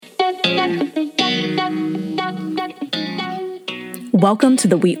Welcome to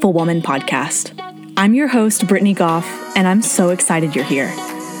the Wheatful Woman podcast. I'm your host, Brittany Goff, and I'm so excited you're here.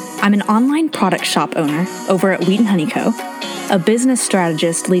 I'm an online product shop owner over at Wheat and Honey Co., a business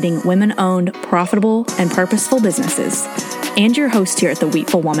strategist leading women-owned, profitable, and purposeful businesses, and your host here at the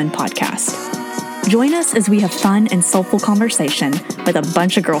Wheatful Woman podcast. Join us as we have fun and soulful conversation with a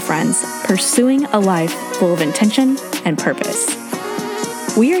bunch of girlfriends pursuing a life full of intention and purpose.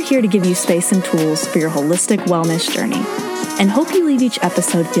 We are here to give you space and tools for your holistic wellness journey, and hope you leave each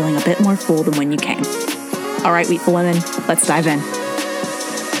episode feeling a bit more full than when you came. All right, Wheatful Women, let's dive in.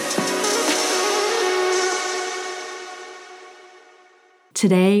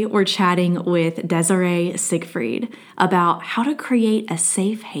 Today, we're chatting with Desiree Siegfried about how to create a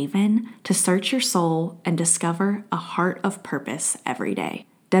safe haven to search your soul and discover a heart of purpose every day.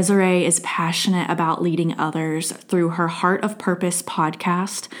 Desiree is passionate about leading others through her Heart of Purpose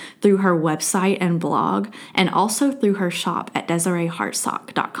podcast, through her website and blog, and also through her shop at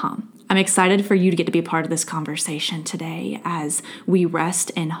DesireeHeartSock.com. I'm excited for you to get to be a part of this conversation today as we rest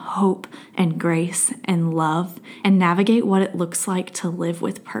in hope and grace and love and navigate what it looks like to live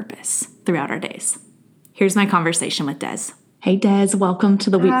with purpose throughout our days. Here's my conversation with Des. Hey, Des, welcome to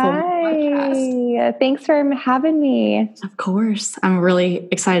the Wheatful podcast. Thanks for having me. Of course. I'm really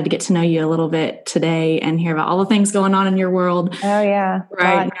excited to get to know you a little bit today and hear about all the things going on in your world. Oh, yeah.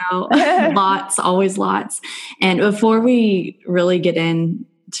 Right now. Lots, always lots. And before we really get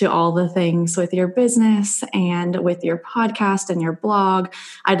into all the things with your business and with your podcast and your blog,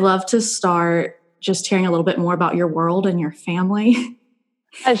 I'd love to start just hearing a little bit more about your world and your family.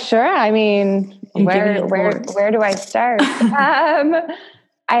 Sure. I mean, where do I start?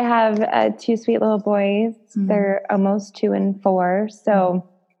 I have two sweet little boys. Mm-hmm. They're almost 2 and 4. So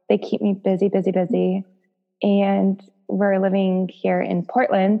they keep me busy. And we're living here in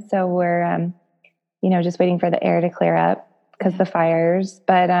Portland. So we're, just waiting for the air to clear up because the fires.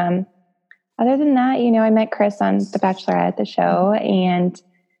 But other than that, I met Chris on The Bachelorette, the show, and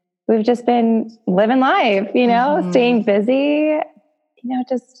we've just been living life, staying busy,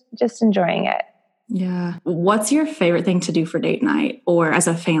 just enjoying it. Yeah. What's your favorite thing to do for date night or as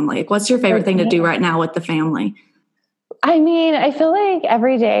a family? Like, what's your favorite thing to do right now with the family? I mean, I feel like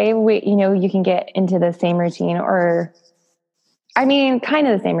every day you can get into the same routine kind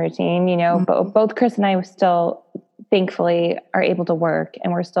of the same routine, but both Chris and I still thankfully are able to work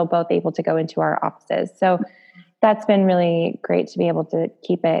and we're still both able to go into our offices. So that's been really great to be able to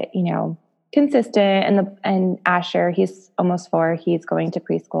keep it, consistent. And Asher, he's almost 4, he's going to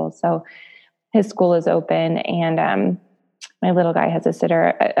preschool. So his school is open and my little guy has a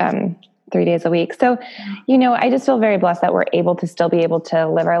sitter 3 days a week. So, I just feel very blessed that we're able to still be able to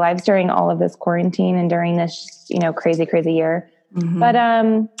live our lives during all of this quarantine and during this, crazy, crazy year.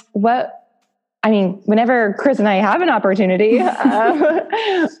 Mm-hmm. But whenever Chris and I have an opportunity,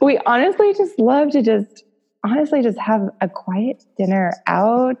 we honestly just love to just have a quiet dinner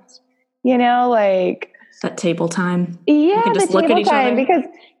out, that table time. Yeah, you can just the look table at each time, other. because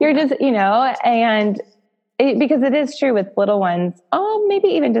you're just, because it is true with little ones. Oh, maybe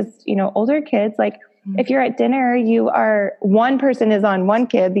even just, older kids. Like if you're at dinner, one person is on one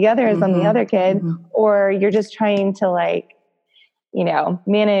kid, the other is on the other kid, or you're just trying to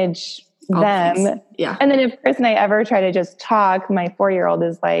manage all them. Yeah. And then if Chris and I ever try to just talk, my 4-year-old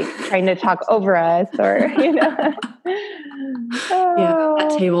is trying to talk over us or, Yeah,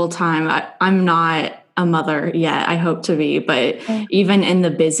 that table time. I'm not a mother yet. I hope to be, but even in the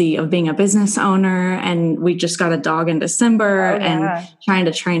busy of being a business owner, and we just got a dog in December and trying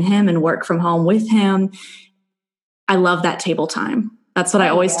to train him and work from home with him. I love that table time. That's what I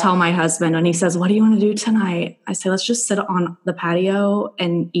always tell my husband when he says, "What do you want to do tonight?" I say, "Let's just sit on the patio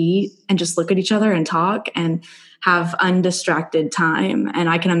and eat and just look at each other and talk and have undistracted time." And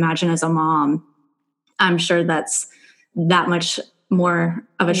I can imagine as a mom, I'm sure that's that much more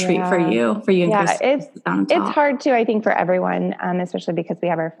of a treat for you and Chris. It's hard too, I think, for everyone, especially because we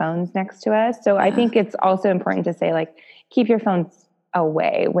have our phones next to us. So I think it's also important to say, keep your phones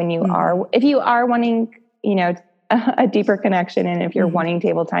away when you if you are wanting, a deeper connection, and if you're wanting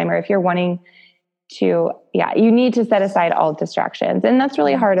table time, or if you're wanting to, you need to set aside all distractions. And that's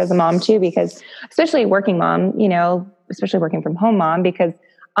really hard as a mom too, because especially working mom, especially working from home mom, because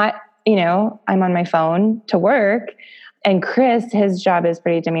I'm on my phone to work. And Chris, his job is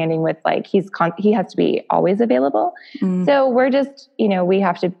pretty demanding with he has to be always available. So we're just, we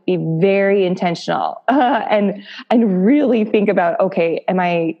have to be very intentional and really think about, okay, am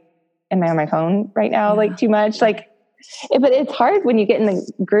I on my phone right now? Too much? But it's hard when you get in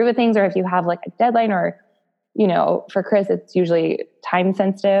the groove of things, or if you have a deadline, or for Chris, it's usually time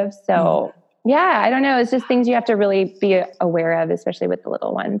sensitive. So yeah, I don't know. It's just things you have to really be aware of, especially with the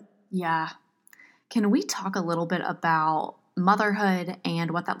little ones. Yeah. Can we talk a little bit about motherhood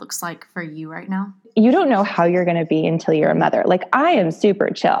and what that looks like for you right now? You don't know how you're going to be until you're a mother. Like, I am super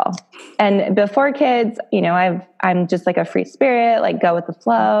chill. And before kids, I'm just like a free spirit, like go with the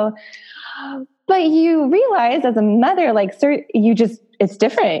flow. But you realize as a mother, like, it's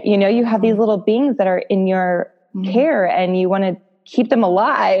different. You have these little beings that are in your care and you want to keep them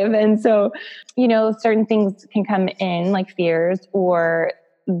alive. And so, certain things can come in, like fears or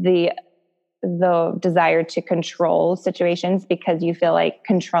the desire to control situations because you feel like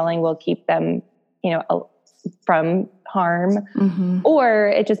controlling will keep them, from harm, or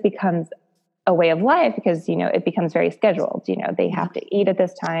it just becomes a way of life because, it becomes very scheduled. They have to eat at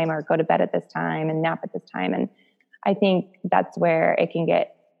this time or go to bed at this time and nap at this time. And I think that's where it can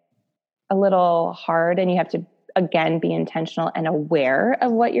get a little hard, and you have to, again, be intentional and aware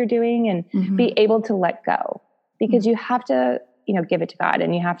of what you're doing and be able to let go, because you have to, give it to God,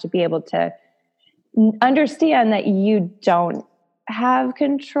 and you have to be able to understand that you don't have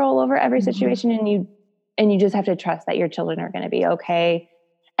control over every situation, and you just have to trust that your children are going to be okay.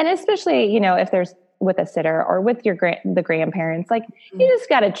 And especially, if there's with a sitter or with the grandparents, like you just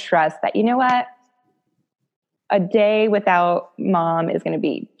got to trust that, you know what, a day without mom is going to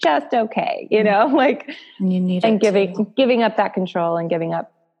be just okay, like, and you need and giving up that control and giving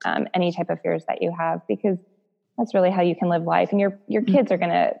up any type of fears that you have, because that's really how you can live life. And your kids are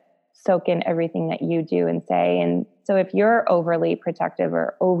going to soak in everything that you do and say. And so if you're overly protective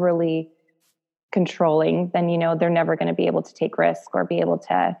or overly controlling, then, they're never going to be able to take risks or be able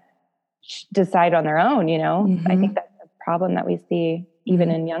to decide on their own. I think that's a problem that we see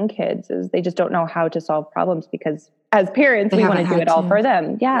even in young kids, is they just don't know how to solve problems because as parents, we want to do it all for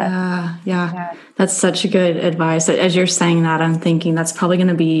them. Yeah. That's such good advice. As you're saying that, I'm thinking that's probably going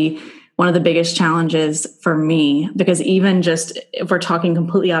to be one of the biggest challenges for me, because even just if we're talking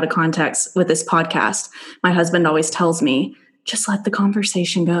completely out of context with this podcast, my husband always tells me, just let the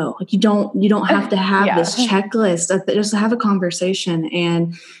conversation go. Like you don't have to have this checklist. Just have a conversation.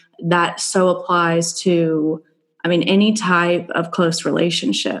 And that so applies to, any type of close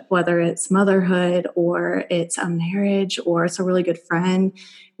relationship, whether it's motherhood or it's a marriage or it's a really good friend.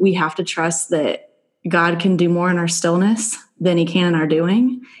 We have to trust that God can do more in our stillness than he can in our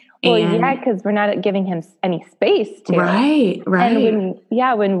doing. Well, because we're not giving him any space to. Right. And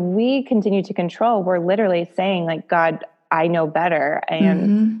when we continue to control, we're literally saying, like, God, I know better.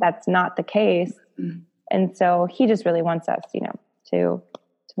 And that's not the case. And so he just really wants us, to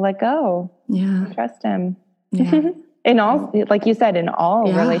let go. Yeah. Trust him. Yeah. In all, like you said, in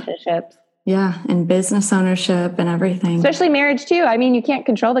all relationships. Yeah. And business ownership and everything. Especially marriage too. You can't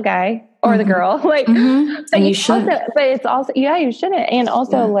control the guy or the girl. Like, and you shouldn't. But it's also, you shouldn't. And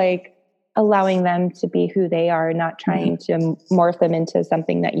also like allowing them to be who they are, not trying to morph them into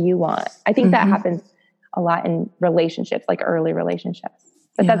something that you want. I think that happens a lot in relationships, like early relationships.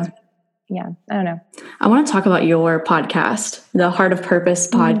 But I don't know. I want to talk about your podcast, the Heart of Purpose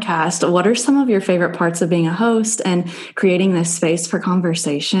podcast. What are some of your favorite parts of being a host and creating this space for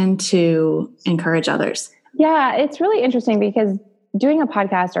conversation to encourage others? Yeah, it's really interesting because doing a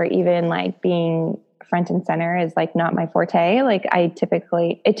podcast or even like being front and center is like not my forte. Like it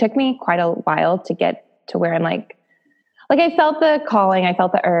took me quite a while to get to where I'm like I felt the calling, I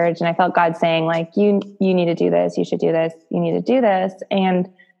felt the urge, and I felt God saying like, you need to do this, you should do this, you need to do this. And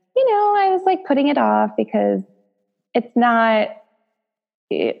I was like putting it off because it's not,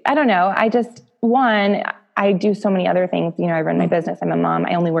 I don't know. I do so many other things. I run my business. I'm a mom.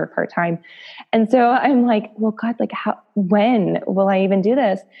 I only work part-time. And so I'm like, well, God, like when will I even do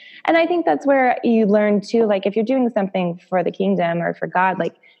this? And I think that's where you learn too, like if you're doing something for the kingdom or for God,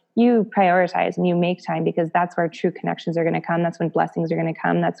 like you prioritize and you make time, because that's where true connections are going to come. That's when blessings are going to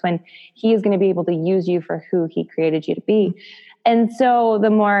come. That's when he is going to be able to use you for who he created you to be. And so the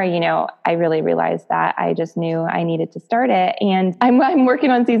more, I really realized that I just knew I needed to start it. And I'm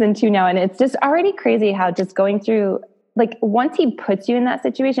working on season 2 now. And it's just already crazy how just going through, like once he puts you in that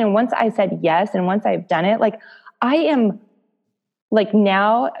situation, once I said yes, and once I've done it, like I am like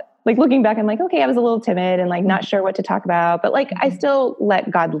now, like looking back, I'm like, okay, I was a little timid and like not sure what to talk about, but like I still let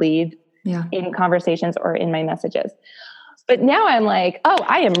God lead in conversations or in my messages. But now I'm like, oh,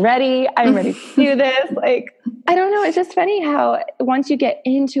 I am ready. I'm ready to do this. Like, I don't know. It's just funny how once you get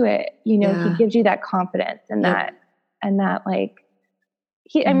into it, he gives you that confidence and that like,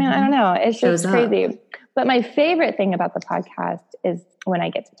 I don't know. It's just crazy. But my favorite thing about the podcast is when I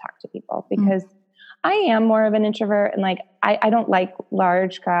get to talk to people, because I am more of an introvert, and like, I don't like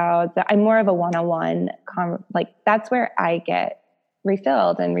large crowds. I'm more of a one-on-one, like that's where I get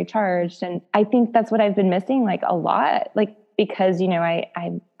refilled and recharged. And I think that's what I've been missing like a lot, like, because, you know,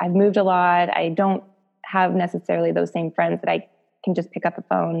 I've moved a lot. I don't have necessarily those same friends that I can just pick up the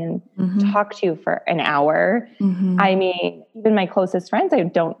phone and talk to for an hour. I mean, even my closest friends, I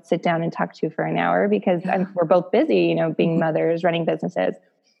don't sit down and talk to for an hour because we're both busy, you know, being mothers, running businesses.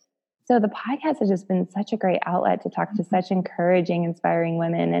 So the podcast has just been such a great outlet to talk to such encouraging, inspiring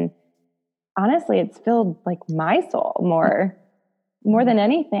women. And honestly, it's filled like my soul more than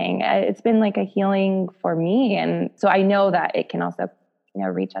anything. It's been like a healing for me. And so I know that it can also, you know,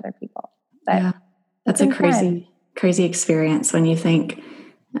 reach other people. But that's a crazy experience when you think,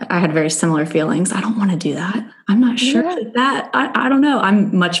 I had very similar feelings. I don't want to do that. I'm not sure that I don't know.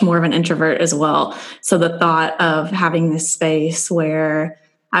 I'm much more of an introvert as well. So the thought of having this space where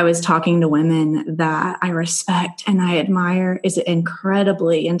I was talking to women that I respect and I admire is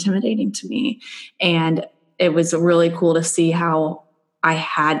incredibly intimidating to me. And it was really cool to see how I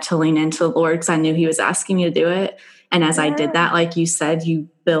had to lean into the Lord because I knew He was asking me to do it. And as I did that, like you said, you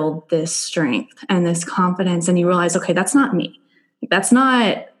build this strength and this confidence, and you realize, okay, that's not me. That's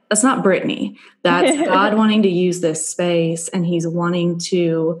not Brittany. That's God wanting to use this space, and He's wanting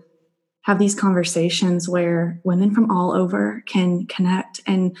to have these conversations where women from all over can connect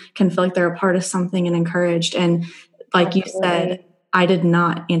and can feel like they're a part of something and encouraged. And like you said, I did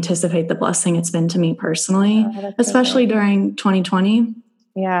not anticipate the blessing it's been to me personally, especially during 2020.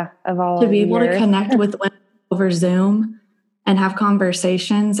 Yeah, of all to be able to connect with women over Zoom and have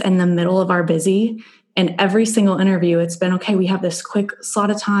conversations in the middle of our busy. And every single interview, it's been, okay, we have this quick slot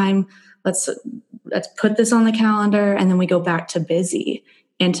of time. Let's put this on the calendar. And then we go back to busy.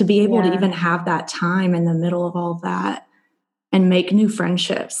 And to be able to even have that time in the middle of all of that and make new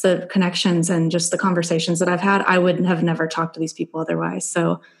friendships, the connections and just the conversations that I've had, I would have never talked to these people otherwise.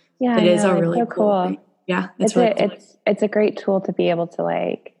 So it is a really cool thing. Yeah. It's a great tool to be able to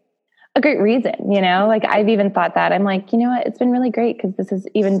like, a great reason, you know, like I've even thought that. I'm like, you know what, it's been really great because this has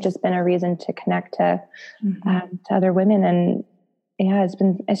even just been a reason to connect to other women. And it's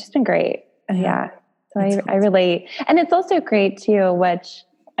just been great. So I relate. And it's also great too, which,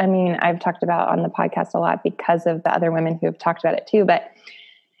 I mean, I've talked about on the podcast a lot because of the other women who have talked about it too, but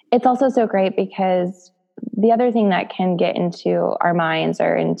it's also so great because the other thing that can get into our minds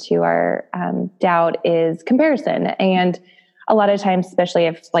or into our doubt is comparison. And a lot of times, especially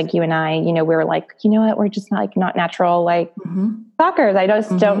if like you and I, you know, we're like, you know what, we're just not natural, like talkers. I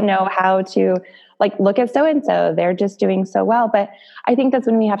just don't know how to like, look at so-and-so, they're just doing so well. But I think that's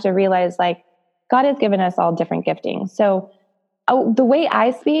when we have to realize like, God has given us all different giftings. So the way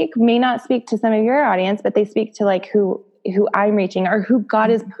I speak may not speak to some of your audience, but they speak to like who I'm reaching or who God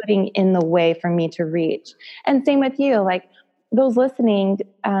is putting in the way for me to reach. And same with you, like those listening,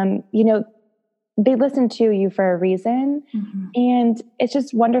 you know, they listen to you for a reason. And it's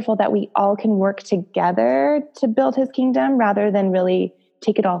just wonderful that we all can work together to build His kingdom rather than really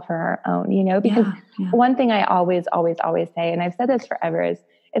take it all for our own, you know, because one thing I always say, and I've said this forever, is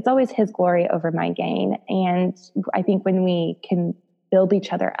it's always His glory over my gain. And I think when we can build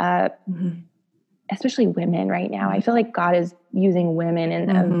each other up, especially women right now, I feel like God is using women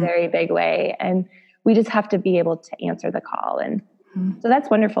in a very big way. And we just have to be able to answer the call. And so that's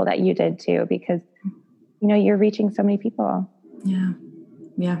wonderful that you did too, because, you know, you're reaching so many people.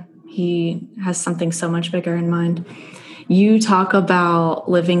 Yeah. He has something so much bigger in mind. You talk about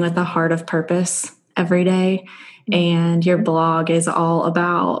living with a heart of purpose every day, and your blog is all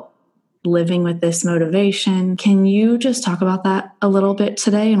about living with this motivation. Can you just talk about that a little bit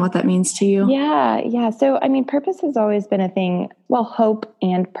today and what that means to you? Yeah. So, I mean, purpose has always been a thing. Well, hope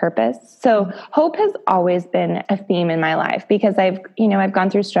and purpose. So hope has always been a theme in my life because I've gone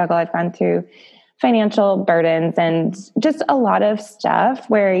through struggle. I've gone through financial burdens and just a lot of stuff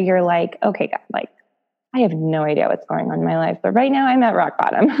where you're like, okay, God, like, I have no idea what's going on in my life, but right now I'm at rock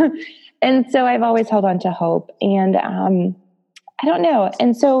bottom. And so I've always held on to hope. And, I don't know.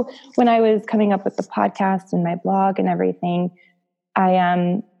 And so when I was coming up with the podcast and my blog and everything,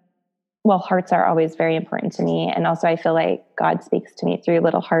 hearts are always very important to me. And also I feel like God speaks to me through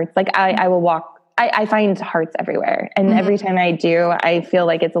little hearts. Like I will walk, I find hearts everywhere. And every time I do, I feel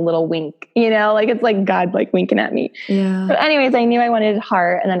like it's a little wink, you know, like it's like God, like winking at me. Yeah. So anyways, I knew I wanted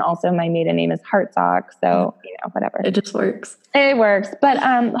heart. And then also my maiden name is Hartsock. So, you know, whatever. It just works. It works. But,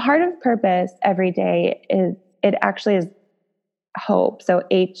 heart of purpose every day it actually is hope. So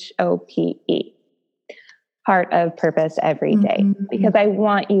HOPE, heart of purpose every day, because I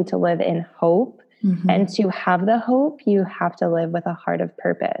want you to live in hope. And to have the hope, you have to live with a heart of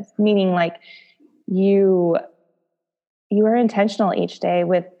purpose, meaning like you are intentional each day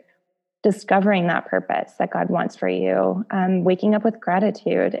with discovering that purpose that God wants for you, waking up with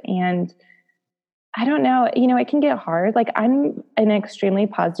gratitude. And I don't know, it can get hard. Like, I'm an extremely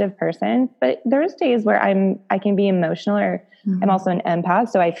positive person, but there's days where I can be emotional, or I'm also an empath.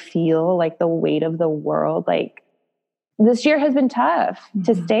 So I feel like the weight of the world. Like, this year has been tough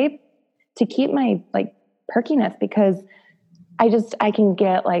to keep my like perkiness, because I can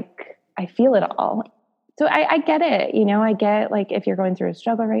get like, I feel it all. So I get it. I get, like, if you're going through a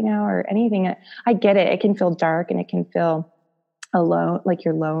struggle right now or anything, I get it. It can feel dark and it can feel alone, like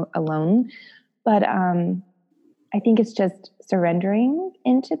you're alone. But I think it's just surrendering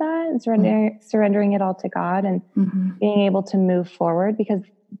into that and surrendering it all to God, and being able to move forward, because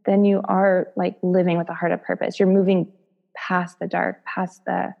then you are like living with a heart of purpose. You're moving past the dark, past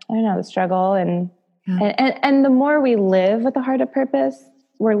the struggle. And the more we live with a heart of purpose,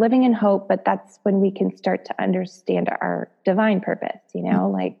 we're living in hope, but that's when we can start to understand our divine purpose,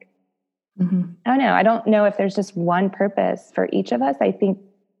 like, I don't know. I don't know if there's just one purpose for each of us. I think,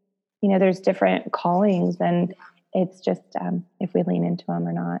 there's different callings, and it's just if we lean into them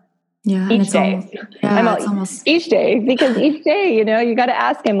or not. Yeah. Each day. Each day, because each day, you got to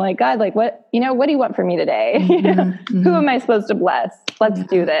ask him, like, God, like, what do you want from me today? Who am I supposed to bless? Let's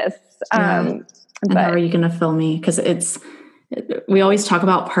do this. And how are you going to fill me? Because we always talk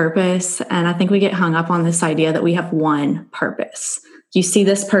about purpose, and I think we get hung up on this idea that we have one purpose. You see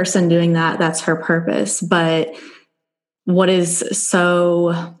this person doing that, that's her purpose. But what is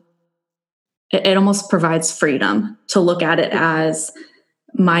so, it almost provides freedom to look at it as,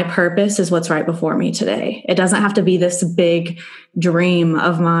 my purpose is what's right before me today. It doesn't have to be this big dream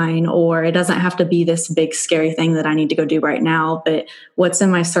of mine, or it doesn't have to be this big scary thing that I need to go do right now. But what's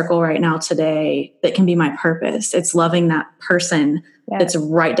in my circle right now today that can be my purpose? It's loving that person that's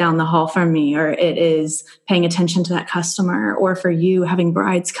right down the hall from me, or it is paying attention to that customer, or for you, having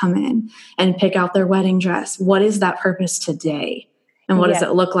brides come in and pick out their wedding dress. What is that purpose today? And what does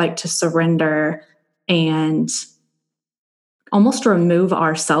it look like to surrender and almost remove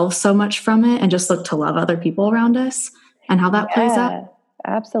ourselves so much from it, and just look to love other people around us, and how that plays out?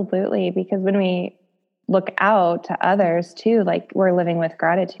 Absolutely. Because when we look out to others too, like, we're living with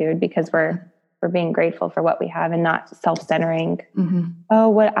gratitude, because we're being grateful for what we have, and not self-centering. Oh,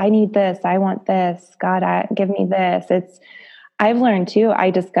 what I need this. I want this. God, give me this. I've learned too, I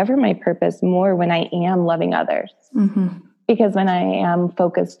discover my purpose more when I am loving others. Because when I am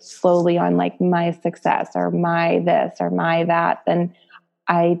focused slowly on like my success, or my this or my that, then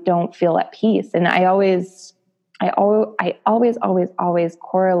I don't feel at peace. And I always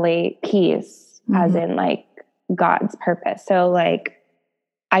correlate peace as in like God's purpose. So like,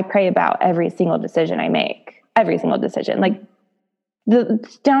 I pray about every single decision I make, like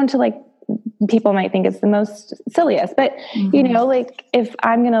down to like, people might think it's the most silliest, but like, if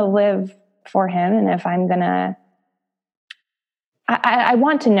I'm going to live for him, and if I'm going to, I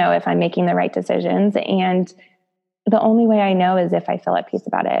want to know if I'm making the right decisions. And the only way I know is if I feel at peace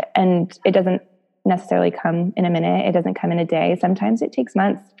about it. And it doesn't necessarily come in a minute. It doesn't come in a day. Sometimes it takes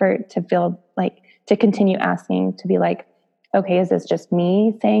months to feel like, to continue asking, to be like, okay, is this just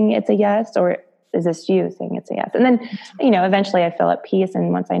me saying it's a yes, or is this you saying it's a yes? And then, eventually I feel at peace.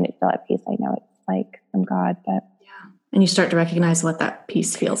 And once I feel at peace, I know it's like from God. But and you start to recognize what that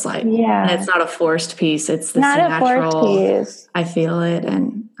peace feels like. Yeah. And it's not a forced peace. It's this not natural, a forced peace. I feel it.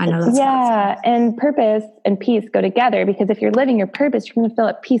 And I know that's and purpose and peace go together, because if you're living your purpose, you're going to feel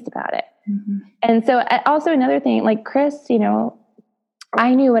at peace about it. And so also another thing, like Chris,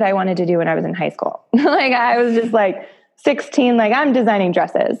 I knew what I wanted to do when I was in high school. Like, I was just like 16, like, I'm designing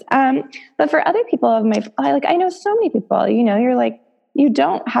dresses. But for other people I know so many people, you're like, you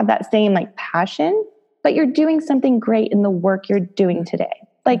don't have that same like passion, but you're doing something great in the work you're doing today.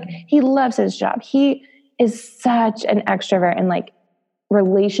 Like, he loves his job. He is such an extrovert and like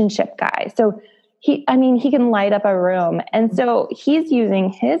relationship guy. So he can light up a room. And so he's using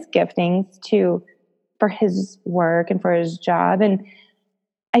his giftings for his work and for his job. And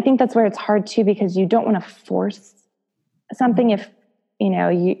I think that's where it's hard too, because you don't want to force something if,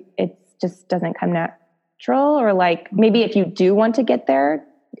 it just doesn't come natural, or like, maybe if you do want to get there,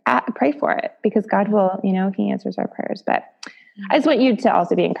 pray for it, because God will, he answers our prayers. But I just want you to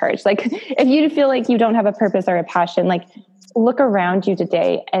also be encouraged. Like, if you feel like you don't have a purpose or a passion, like, look around you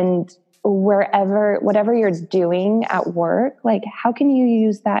today, and whatever you're doing at work, like, how can you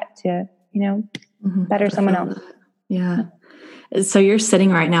use that to, better someone else? Yeah. So you're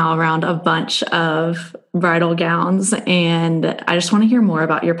sitting right now around a bunch of bridal gowns, and I just want to hear more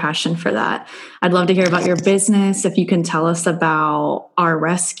about your passion for that. I'd love to hear about your business. If you can tell us about Our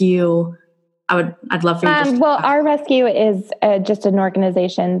Rescue, I'd love for you to. Well, Our Rescue is just an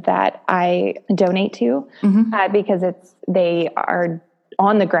organization that I donate to because they are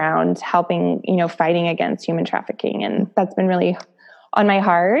on the ground helping, fighting against human trafficking. And that's been really on my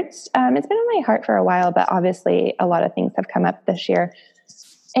heart. It's been on my heart for a while, but obviously a lot of things have come up this year.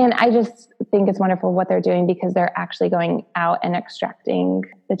 And I just think it's wonderful what they're doing because they're actually going out and extracting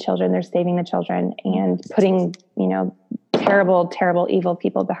the children. They're saving the children and putting, terrible, terrible, evil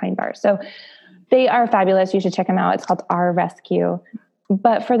people behind bars. So they are fabulous. You should check them out. It's called Our Rescue.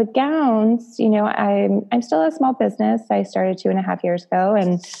 But for the gowns, I'm still a small business. I started 2.5 years ago,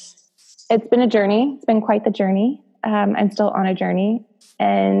 and it's been a journey. It's been quite the journey. I'm still on a journey,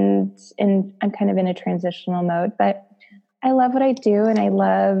 and I'm kind of in a transitional mode, but I love what I do. And I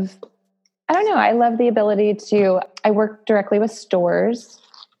love the ability I work directly with stores,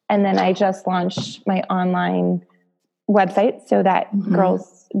 and then I just launched my online website so that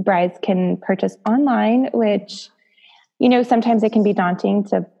brides can purchase online, which, sometimes it can be daunting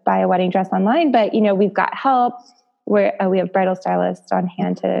to buy a wedding dress online, but, we've got help where we have bridal stylists on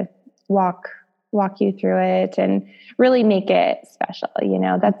hand to walk you through it and really make it special.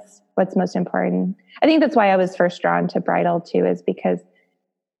 That's what's most important. I think that's why I was first drawn to bridal too, is because,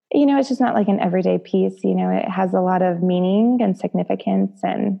 it's just not like an everyday piece. It has a lot of meaning and significance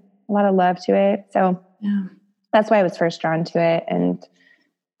and a lot of love to it. So that's why I was first drawn to it. And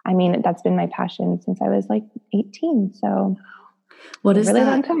I mean, that's been my passion since I was like 18. So what is really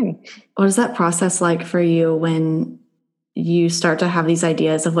long time. What is that process like for you when you start to have these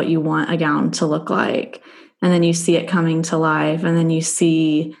ideas of what you want a gown to look like, and then you see it coming to life, and then you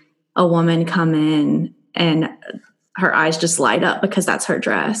see a woman come in and her eyes just light up because that's her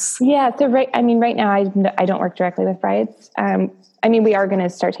dress? Yeah. So right now I don't work directly with brides. We are going to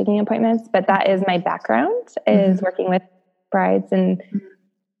start taking appointments, but that is my background, is working with brides. And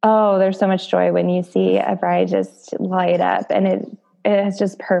there's so much joy when you see a bride just light up, and it is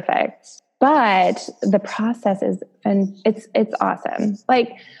just perfect. But the process it's awesome.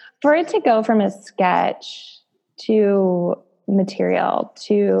 Like, for it to go from a sketch to material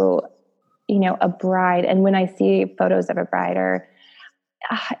to, a bride. And when I see photos of a bride,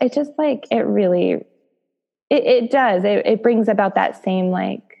 it just like, it really, it does. It brings about that same,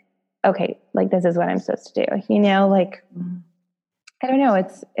 like, okay, like, this is what I'm supposed to do, like, I don't know.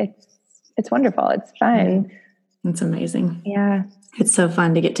 It's wonderful. It's fun. It's amazing. Yeah. It's so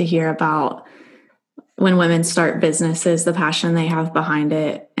fun to get to hear about when women start businesses, the passion they have behind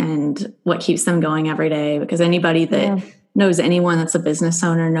it and what keeps them going every day. Because anybody that knows anyone that's a business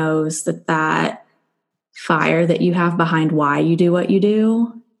owner knows that fire that you have behind why you do what you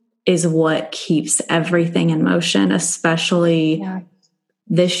do is what keeps everything in motion, especially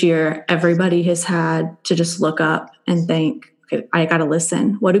this year. Everybody has had to just look up and think, okay, I got to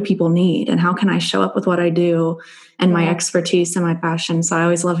listen. What do people need? And how can I show up with what I do and my expertise and my passion? So I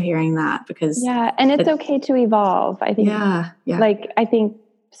always love hearing that, because and it's okay to evolve. I think, like, I think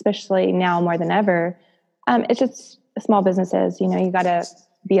especially now more than ever, it's just small businesses, you got to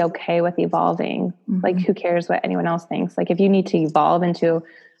be okay with evolving. Like, who cares what anyone else thinks? Like, if you need to evolve into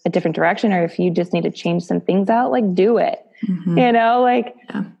a different direction, or if you just need to change some things out, like, do it,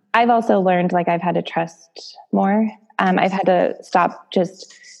 I've also learned, like, I've had to trust more. I've had to stop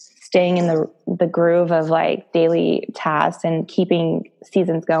just staying in the groove of, like, daily tasks and keeping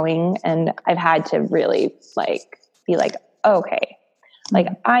seasons going. And I've had to really, like, be like, okay, like,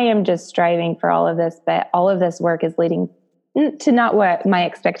 I am just striving for all of this, but all of this work is leading to not what my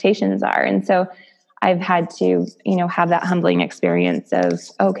expectations are. And so I've had to, have that humbling experience of,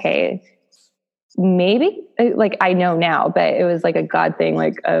 okay, maybe, like, I know now, but it was like a God thing,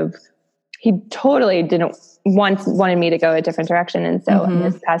 like, he totally didn't wanted me to go a different direction. And so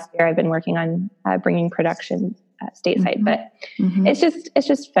this past year I've been working on bringing production stateside, but it's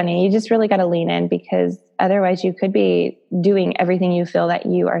just funny. You just really got to lean in, because otherwise you could be doing everything you feel that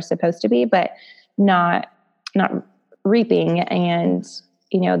you are supposed to be, but not reaping. And,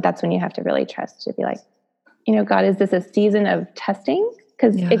 that's when you have to really trust, to be like, God, is this a season of testing?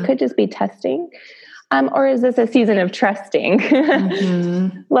 Because it could just be testing. Or is this a season of trusting?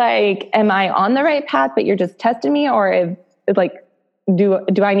 Like, am I on the right path, but you're just testing me? Or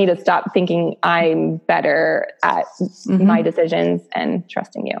do I need to stop thinking I'm better at my decisions and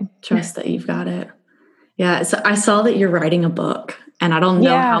trusting you? Trust that you've got it. Yeah. So I saw that you're writing a book, and I don't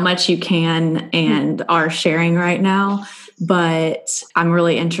know how much you can and are sharing right now, but I'm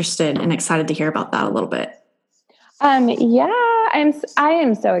really interested and excited to hear about that a little bit. I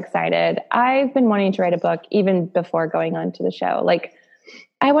am so excited. I've been wanting to write a book even before going on to the show. Like,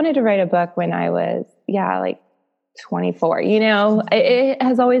 I wanted to write a book when I was, 24, it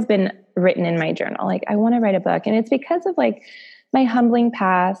has always been written in my journal, like, I want to write a book. And it's because of like my humbling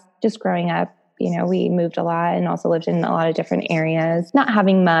past, just growing up. We moved a lot and also lived in a lot of different areas, not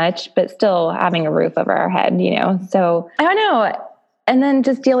having much, but still having a roof over our head, So I don't know. And then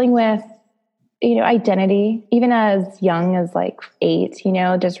just dealing with, identity, even as young as like 8,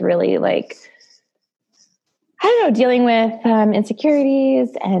 just really like, I don't know, dealing with insecurities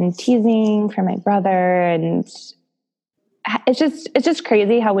and teasing from my brother. And it's just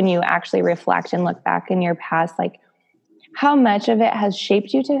crazy how when you actually reflect and look back in your past, like how much of it has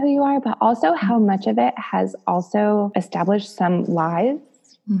shaped you to who you are, but also how much of it has also established some lies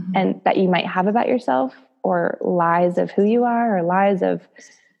and that you might have about yourself, or lies of who you are, or lies of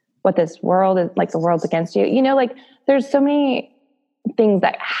what this world is, like the world's against you. Like there's so many things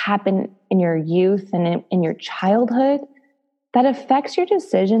that happen in your youth and in your childhood that affects your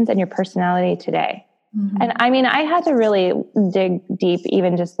decisions and your personality today. And I mean, I had to really dig deep,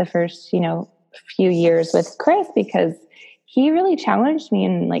 even just the first, few years with Chris, because he really challenged me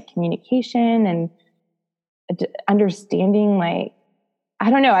in like communication and understanding, like, I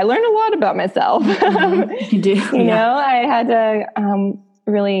don't know, I learned a lot about myself. You do. I had to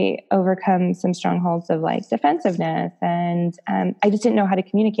really overcome some strongholds of like defensiveness. And I just didn't know how to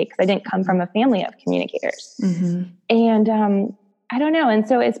communicate because I didn't come from a family of communicators. And I don't know. And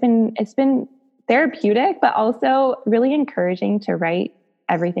so it's been therapeutic, but also really encouraging to write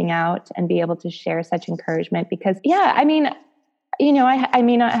everything out and be able to share such encouragement, because I mean, I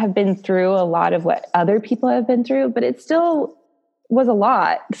may not have been through a lot of what other people have been through, but it still was a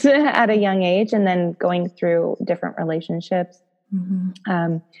lot at a young age. And then going through different relationships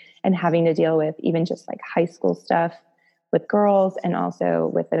and having to deal with even just like high school stuff with girls, and also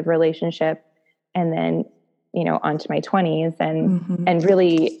with a relationship, and then, onto my 20s and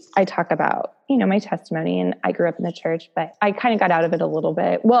really, I talk about, my testimony, and I grew up in the church, but I kind of got out of it a little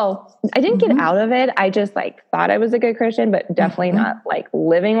bit. Well, I didn't get out of it. I just like thought I was a good Christian, but definitely not like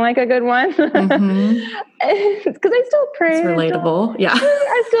living like a good one. Because I still pray. It's relatable. Yeah.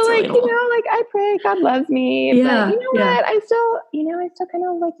 I still like, like I pray God loves me, yeah. but what? I still kind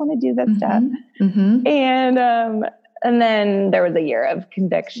of like want to do this stuff. And then there was a year of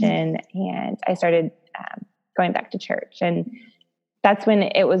conviction, and I started going back to church, and that's when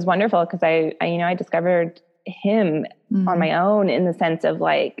it was wonderful, because I discovered him on my own, in the sense of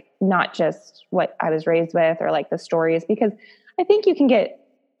like, not just what I was raised with or like the stories, because I think you can get,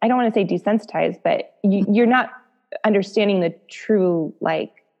 I don't want to say desensitized, but you're not understanding the true,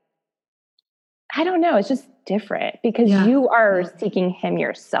 like, I don't know. It's just different, because you are seeking him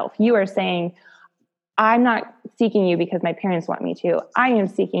yourself. You are saying, I'm not seeking you because my parents want me to. I am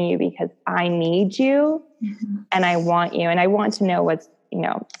seeking you because I need you and I want you, and I want to know what's,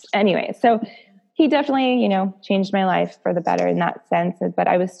 anyway. So he definitely, changed my life for the better in that sense. But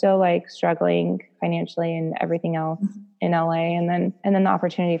I was still like struggling financially and everything else in LA. And then the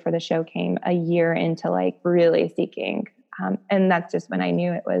opportunity for the show came a year into like really seeking. And that's just when I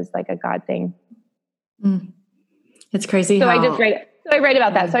knew it was like a God thing. It's crazy. So I write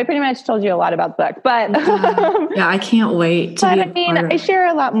about that. So I pretty much told you a lot about the book, but I can't wait to I share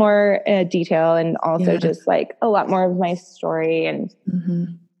a lot more detail, and also just like a lot more of my story, and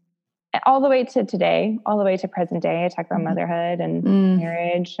all the way to today, all the way to present day. I talk about motherhood and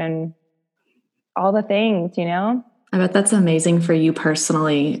marriage and all the things, I bet that's amazing for you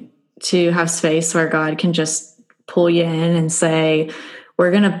personally, to have space where God can just pull you in and say,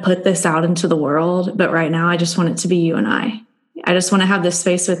 we're going to put this out into the world, but right now I just want it to be you and I just want to have this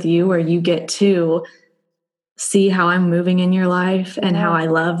space with you where you get to see how I'm moving in your life and how I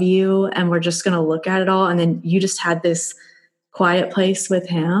love you. And we're just going to look at it all. And then you just had this quiet place with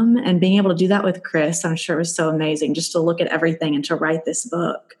him, and being able to do that with Chris, I'm sure it was so amazing, just to look at everything and to write this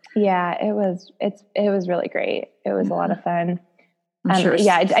book. Yeah, it was really great. It was a lot of fun. Sure.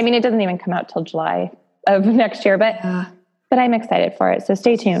 I mean, it doesn't even come out till July of next year, but I'm excited for it. So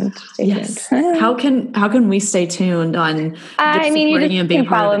stay tuned. Yes. How can we stay tuned on? I mean, you just can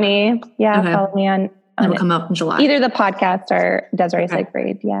follow me. Yeah. Okay. Follow me on it'll come up in July. Either the podcast or Desiree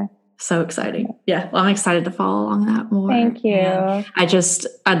Siegfried. Yeah. So exciting. Yeah. Well, I'm excited to follow along that more. Thank you. And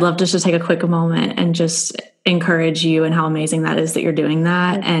I'd love just to take a quick moment and just encourage you and how amazing that is that you're doing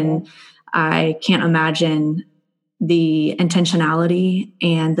that. And I can't imagine the intentionality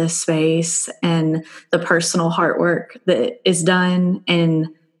and the space and the personal heart work that is done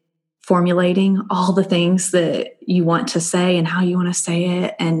in formulating all the things that you want to say and how you want to say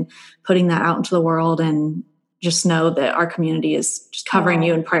it, and putting that out into the world. And just know that our community is just covering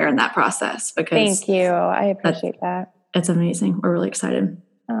you in prayer in that process. Because thank you. I appreciate that. It's amazing. We're really excited.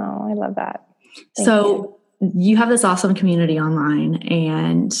 Oh, I love that. So you have this awesome community online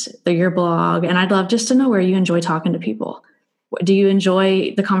and your blog, and I'd love just to know where you enjoy talking to people. Do you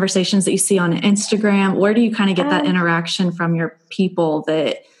enjoy the conversations that you see on Instagram? Where do you kind of get that interaction from your people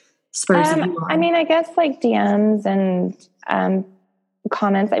that spurs you on? I mean, I guess like DMs and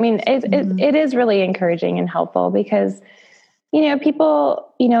comments. I mean, it is really encouraging and helpful because,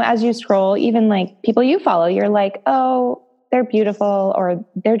 people, as you scroll, even like people you follow, you're like, oh, they're beautiful, or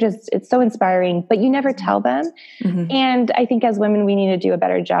it's so inspiring, but you never tell them. Mm-hmm. And I think as women, we need to do a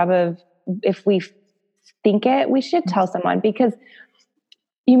better job of, if we think it, we should tell someone, because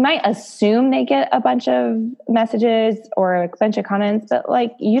you might assume they get a bunch of messages or a bunch of comments, but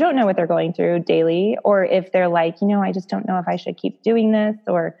like, you don't know what they're going through daily, or if they're like, I just don't know if I should keep doing this,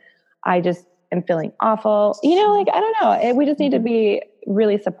 or I just am feeling awful, like, I don't know. We just need to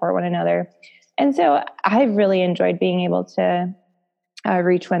really support one another. And so I've really enjoyed being able to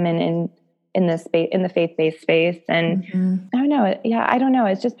reach women in this space, in the faith-based space. And I don't know. Yeah, I don't know.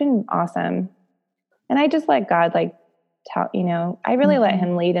 It's just been awesome. And I just let God I really let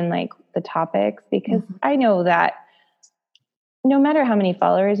him lead in like the topics, because I know that no matter how many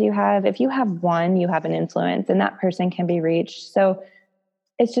followers you have, if you have one, you have an influence and that person can be reached. So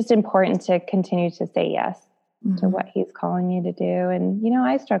it's just important to continue to say yes to what he's calling you to do. And,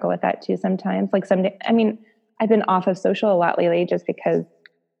 I struggle with that too sometimes. Like I've been off of social a lot lately just because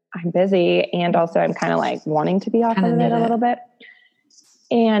I'm busy, and also I'm kind of like wanting to be off of it a little bit.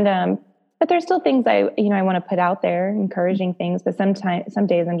 And, but there's still things I want to put out there, encouraging things. But some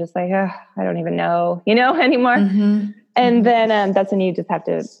days I'm just like, I don't even know, anymore. And then that's when you just have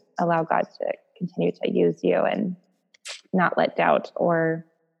to allow God to continue to use you and not let doubt or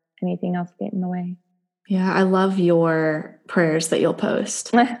anything else get in the way. Yeah, I love your prayers that you'll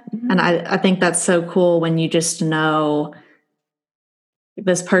post. And I think that's so cool when you just know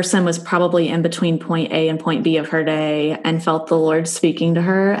this person was probably in between point A and point B of her day and felt the Lord speaking to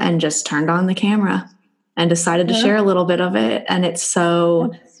her and just turned on the camera and decided to share a little bit of it. And it's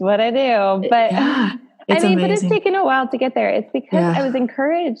so... That's what I do. But it's amazing. But it's taken a while to get there. It's because I was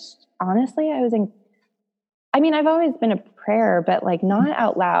encouraged. Honestly, I've always been a prayer, but like not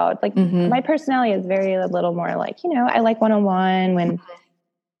out loud. Like my personality is a little more like, I like one-on-one when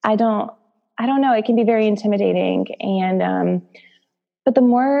I don't know. It can be very intimidating. And, but the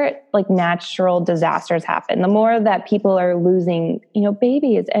more like natural disasters happen, the more that people are losing,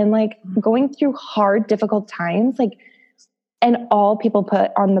 babies and like going through hard, difficult times, like, and all people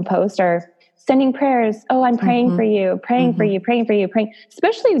put on the post are sending prayers. Oh, I'm praying for you, praying for you, praying for you, praying,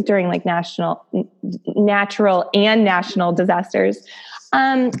 especially during like natural and national disasters.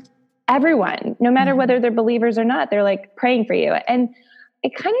 Everyone, no matter whether they're believers or not, they're like praying for you. And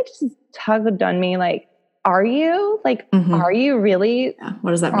it kind of just tugged on me. Like, are you really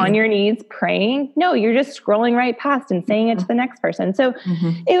what does that mean? On your knees praying? No, you're just scrolling right past and saying it to the next person. So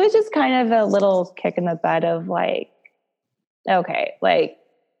it was just kind of a little kick in the butt of like, okay, like,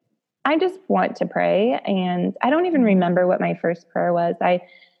 I just want to pray. And I don't even remember what my first prayer was. I've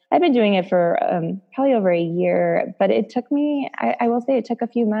been doing it for probably over a year, but it took me, I will say it took a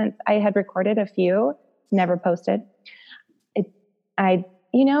few months. I had recorded a few, never posted.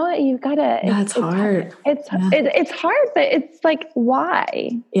 You've got to, it's hard. It's hard, but it's like, why?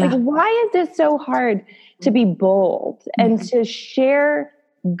 Yeah. Like, why is this so hard to be bold and to share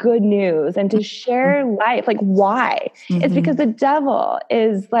good news and to share life? Like, why? It's because the devil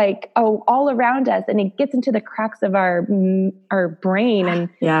is like, all around us, and it gets into the cracks of our brain and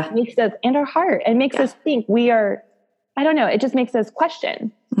makes us, and our heart, and makes us think I don't know. It just makes us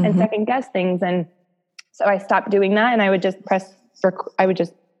question and second guess things. And so I stopped doing that, and I would just I would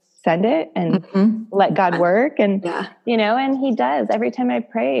just send it and let God work. And, and he does. Every time I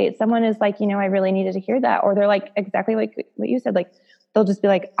pray, someone is like, I really needed to hear that. Or they're like, exactly like what you said, like, they'll just be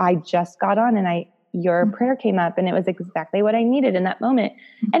like, I just got on and your prayer came up and it was exactly what I needed in that moment.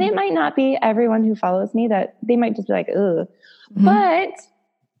 And it might not be everyone who follows me, that they might just be like, ugh, but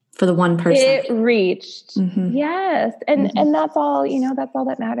for the one person it reached. Yes. And that's all, that's all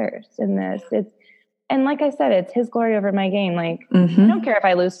that matters in this. And like I said, it's his glory over my gain. Like, I don't care if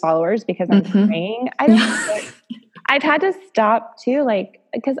I lose followers because I'm praying. I've had to stop too, like,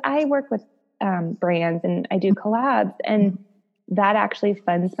 because I work with brands and I do collabs, and that actually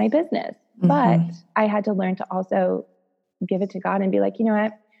funds my business. But I had to learn to also give it to God and be like, you know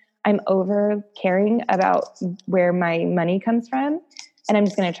what? I'm over caring about where my money comes from. And I'm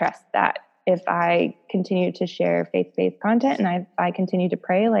just going to trust that if I continue to share faith-based content and I continue to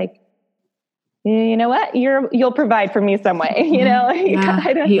pray, like, you know what, you'll provide for me some way,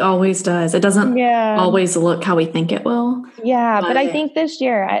 He always does. It doesn't always look how we think it will. Yeah. But I think this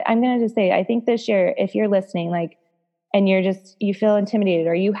year, I'm going to just say, I think this year, if you're listening, like, and you feel intimidated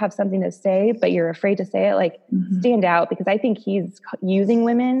or you have something to say, but you're afraid to say it, like stand out, because I think he's using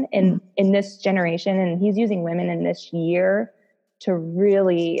women in this generation, and he's using women in this year to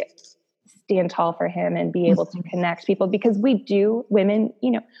really stand tall for him and be able to connect people, because women,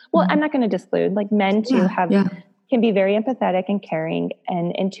 I'm not going to disclude, like, men too can be very empathetic and caring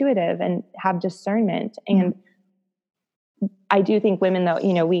and intuitive and have discernment. And I do think women, though,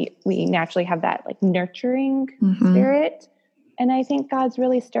 we naturally have that, like, nurturing spirit. And I think God's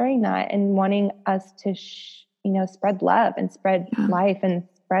really stirring that and wanting us to, spread love and spread life and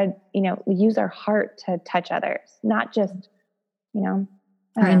spread, use our heart to touch others, not just,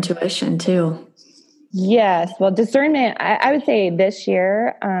 our intuition too. Yes. Well, discernment, I would say this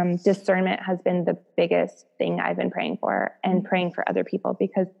year, discernment has been the biggest thing I've been praying for, and praying for other people,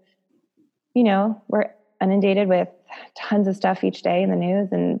 because, we're inundated with tons of stuff each day in the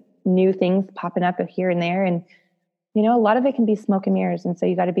news and new things popping up here and there. And, a lot of it can be smoke and mirrors. And so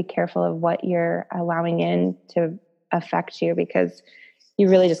you got to be careful of what you're allowing in to affect you, because you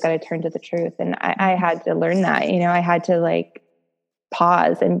really just got to turn to the truth. And I had to learn that, I had to, like,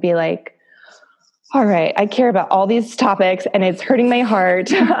 pause and be like, all right, I care about all these topics and it's hurting my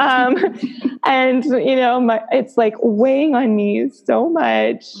heart. And, it's like weighing on me so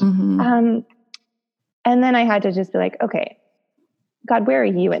much. And then I had to just be like, okay, God, where are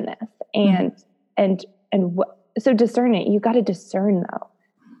you in this? And so discern it. You got to discern, though.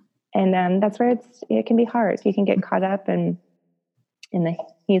 And that's where it can be hard. You can get caught up in the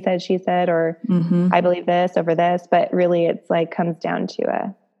he said, she said, or I believe this over this, but really it's like comes down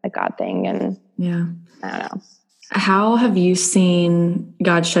to a God thing. And I don't know. How have you seen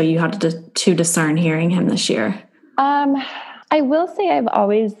God show you how to discern hearing him this year? I will say I've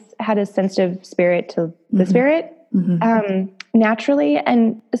always had a sensitive spirit to the Spirit, naturally.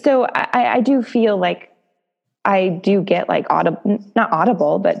 And so I do feel like I do get, like, not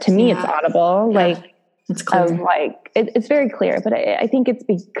audible, but to me it's audible. Like, it's clear. It's very clear, but I think it's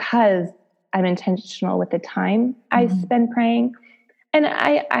because I'm intentional with the time I spend praying. And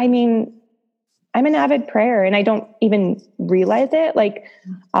I mean, I'm an avid prayer, and I don't even realize it. Like,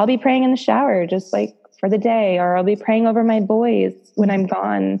 I'll be praying in the shower, just like for the day, or I'll be praying over my boys when I'm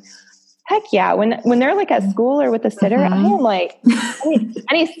gone. Heck yeah. When they're, like, at school or with a sitter, I am like,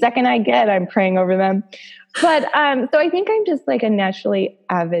 any second I get, I'm praying over them. But, so I think I'm just, like, a naturally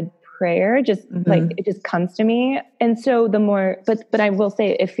avid prayer, just like, it just comes to me. And so the more, but I will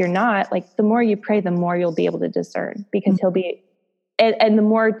say, if you're not, like, the more you pray, the more you'll be able to discern, because he'll be, and the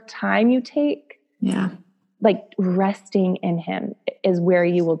more time you take, like, resting in him is where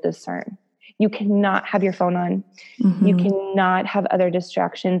you will discern. You cannot have your phone on. You cannot have other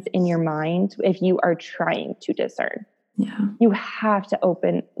distractions in your mind if you are trying to discern. You have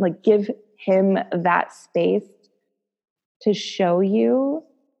to give him that space to show you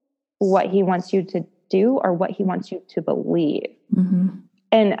what he wants you to do or what he wants you to believe.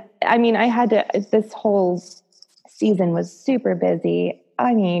 And I mean, this whole season was super busy.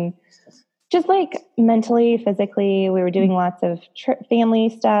 I mean, just like mentally, physically, we were doing lots of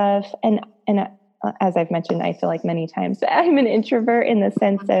family stuff. And as I've mentioned, I feel like many times I'm an introvert in the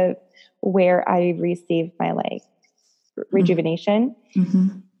sense of where I receive my, like, rejuvenation.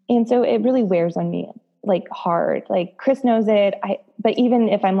 And so it really wears on me, like, hard. Like, Chris knows it. But even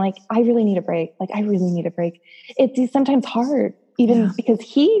if I'm like, I really need a break. Like, I really need a break. It's sometimes hard, even because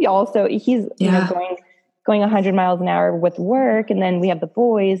he's going 100 miles an hour with work. And then we have the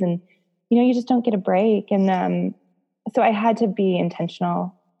boys, and, you just don't get a break. And so I had to be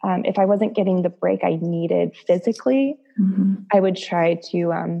intentional. If I wasn't getting the break I needed physically, I would try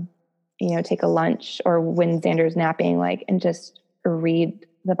to, take a lunch, or when Xander's napping, like, and just read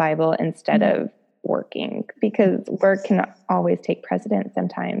the Bible instead of working, because work can always take precedence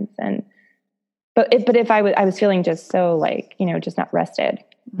sometimes. But if I was feeling just so, like, just not rested.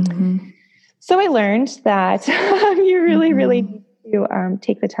 So I learned that you really, really need to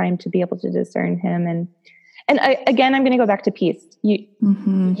take the time to be able to discern him. And I'm going to go back to peace.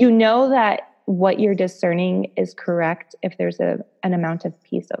 You know that what you're discerning is correct if there's an amount of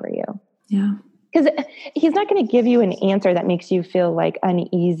peace over you. Because he's not going to give you an answer that makes you feel, like,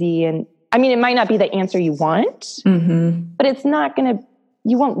 uneasy. And I mean, it might not be the answer you want, but it's not going to,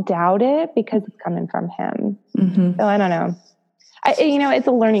 you won't doubt it because it's coming from him. So I don't know. It's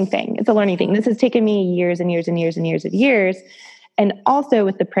a learning thing. This has taken me years and years and years and years and years. And also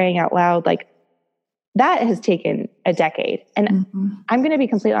with the praying out loud, like, that has taken a decade. And I'm going to be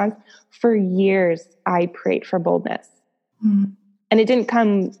completely honest, for years, I prayed for boldness. And it didn't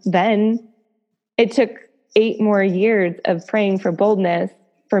come then. It took 8 more years of praying for boldness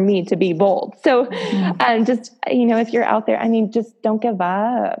for me to be bold. So just, if you're out there, just don't give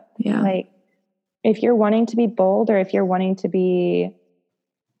up. Yeah. Like, if you're wanting to be bold, or if you're wanting to be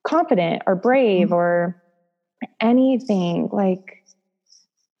confident or brave or anything, like,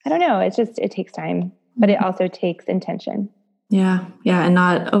 I don't know, it takes time, but it also takes intention. Yeah. Yeah. And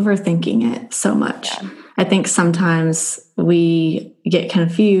not overthinking it so much. Yeah. I think sometimes we get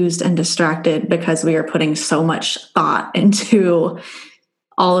confused and distracted because we are putting so much thought into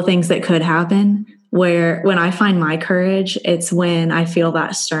all the things that could happen, where when I find my courage, it's when I feel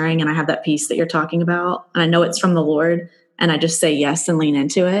that stirring and I have that peace that you're talking about. And I know it's from the Lord, and I just say yes and lean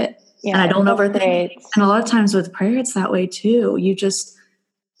into it. Yeah, and I don't overthink it. And a lot of times with prayer, it's that way too.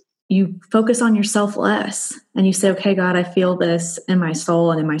 You focus on yourself less, and you say, okay, God, I feel this in my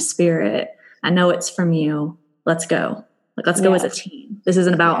soul and in my spirit. I know it's from you. Let's go. Like, let's go as a team. This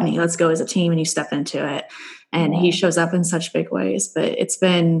isn't about me. Let's go as a team. And you step into it. And he shows up in such big ways. But it's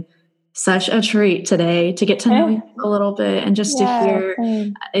been such a treat today to get to know you a little bit, and just to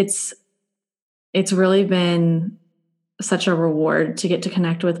hear. It's really been such a reward to get to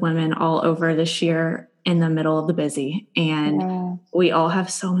connect with women all over this year in the middle of the busy. And we all have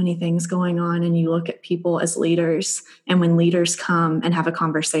so many things going on, and you look at people as leaders, and when leaders come and have a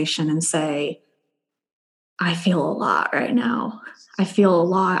conversation and say, I feel a lot right now. I feel a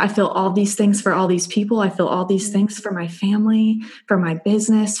lot. I feel all these things for all these people. I feel all these things for my family, for my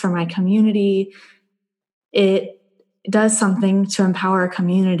business, for my community. It does something to empower a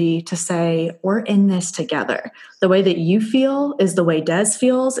community to say, we're in this together. The way that you feel is the way Des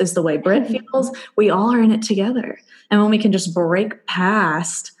feels, is the way Britt feels. We all are in it together. And when we can just break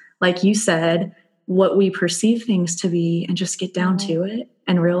past, like you said, what we perceive things to be, and just get down to it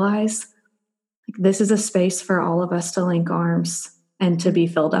and realize, like, this is a space for all of us to link arms and to be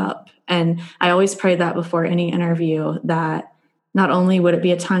filled up. And I always pray that before any interview, that not only would it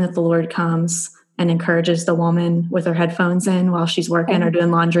be a time that the Lord comes and encourages the woman with her headphones in while she's working or doing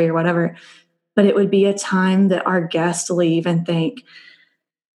laundry or whatever, but it would be a time that our guests leave and think,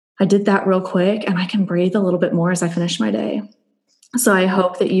 I did that real quick and I can breathe a little bit more as I finish my day. So I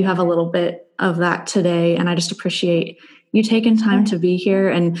hope that you have a little bit of that today. And I just appreciate you taking time to be here.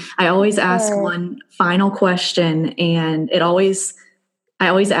 And I always ask one final question, and I always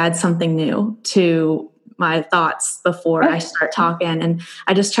add something new to my thoughts before I start talking. And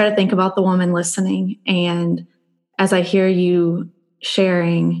I just try to think about the woman listening. And as I hear you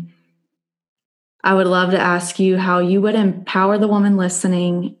sharing, I would love to ask you how you would empower the woman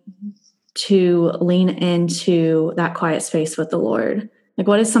listening to lean into that quiet space with the Lord. Like,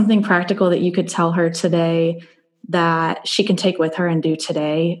 what is something practical that you could tell her today that she can take with her and do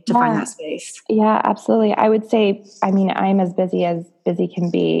today to find that space? Yeah, absolutely. I would say, I'm as busy can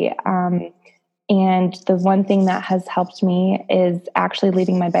be. And the one thing that has helped me is actually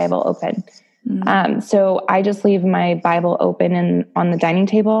leaving my Bible open. So I just leave my Bible open on the dining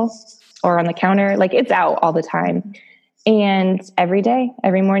table or on the counter. Like, it's out all the time. And every day,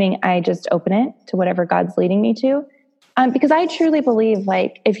 every morning, I just open it to whatever God's leading me to. Because I truly believe,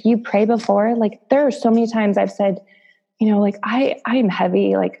 like, if you pray before, like, there are so many times I've said, like, I'm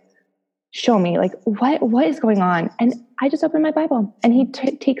heavy, like, show me, like, what is going on? And I just open my Bible, and he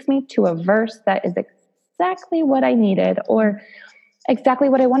takes me to a verse that is exactly what I needed or exactly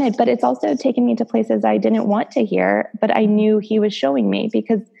what I wanted. But it's also taken me to places I didn't want to hear, but I knew he was showing me,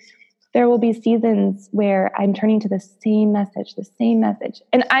 because there will be seasons where I'm turning to the same message.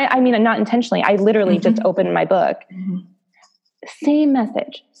 And I mean, not intentionally, I literally just open my book, same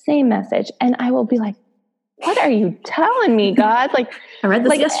message. And I will be like, what are you telling me, God? Like, I read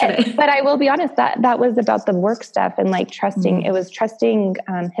this yesterday. But I will be honest, that was about the work stuff and, like, trusting. It was trusting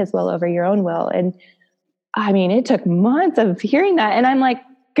his will over your own will. And I mean, it took months of hearing that. And I'm like,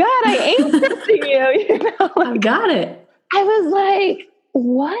 God, I am trusting you. Like, I've got it. I was like,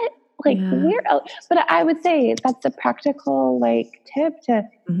 what? Like, where else? But I would say that's a practical, like, tip to,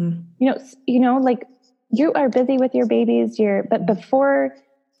 like, you are busy with your babies, but before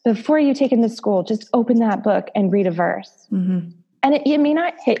you take them to school, just open that book and read a verse. And it may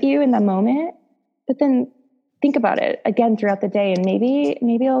not hit you in the moment, but then think about it again throughout the day, and maybe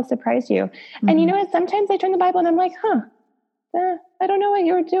it'll surprise you. And you know what? Sometimes I turn the Bible and I'm like, I don't know what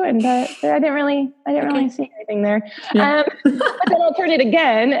you were doing, but I didn't really see anything there. But then I'll turn it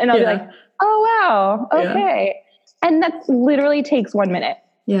again and I'll be like, oh, wow. Okay. And that literally takes 1 minute.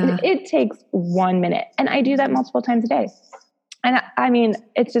 Yeah. It takes 1 minute. And I do that multiple times a day. And I mean,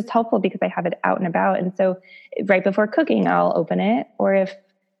 it's just helpful because I have it out and about. And so right before cooking, I'll open it. Or if,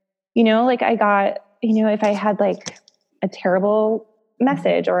 like I got, if I had like a terrible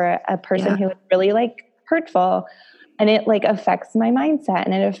message or a person who was really like hurtful, and it like affects my mindset,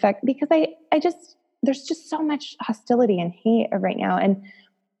 and because I just, there's just so much hostility and hate right now.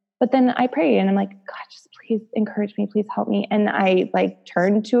 But then I pray and I'm like, God, just please encourage me, please help me. And I like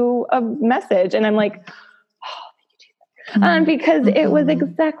turn to a message and I'm like, because it was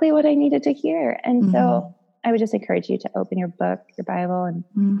exactly what I needed to hear. And so I would just encourage you to open your book, your Bible, and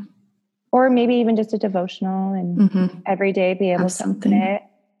or maybe even just a devotional, and every day be able to open it.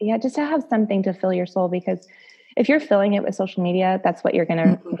 Yeah, just to have something to fill your soul, because if you're filling it with social media, that's what you're going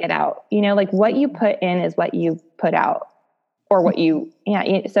to get out. Like what you put in is what you put out, or what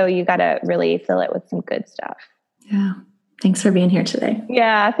so you got to really fill it with some good stuff. Yeah. Thanks for being here today.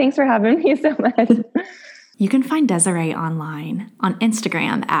 Yeah. Thanks for having me so much. You can find Desiree online on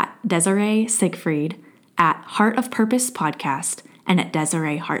Instagram at Desiree Siegfried, at Heart of Purpose Podcast, and at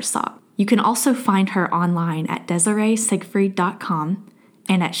Desiree Hartsock. You can also find her online at DesireeSiegfried.com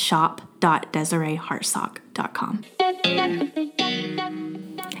and at shop.DesireeHartsock.com.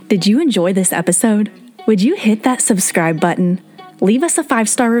 Did you enjoy this episode? Would you hit that subscribe button, leave us a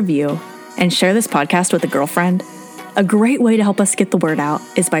 5-star review, and share this podcast with a girlfriend? A great way to help us get the word out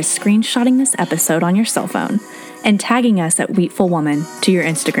is by screenshotting this episode on your cell phone and tagging us at Wheatful Woman to your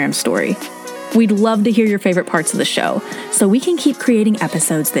Instagram story. We'd love to hear your favorite parts of the show so we can keep creating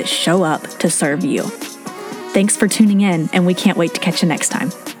episodes that show up to serve you. Thanks for tuning in, and we can't wait to catch you next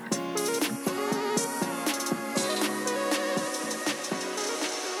time.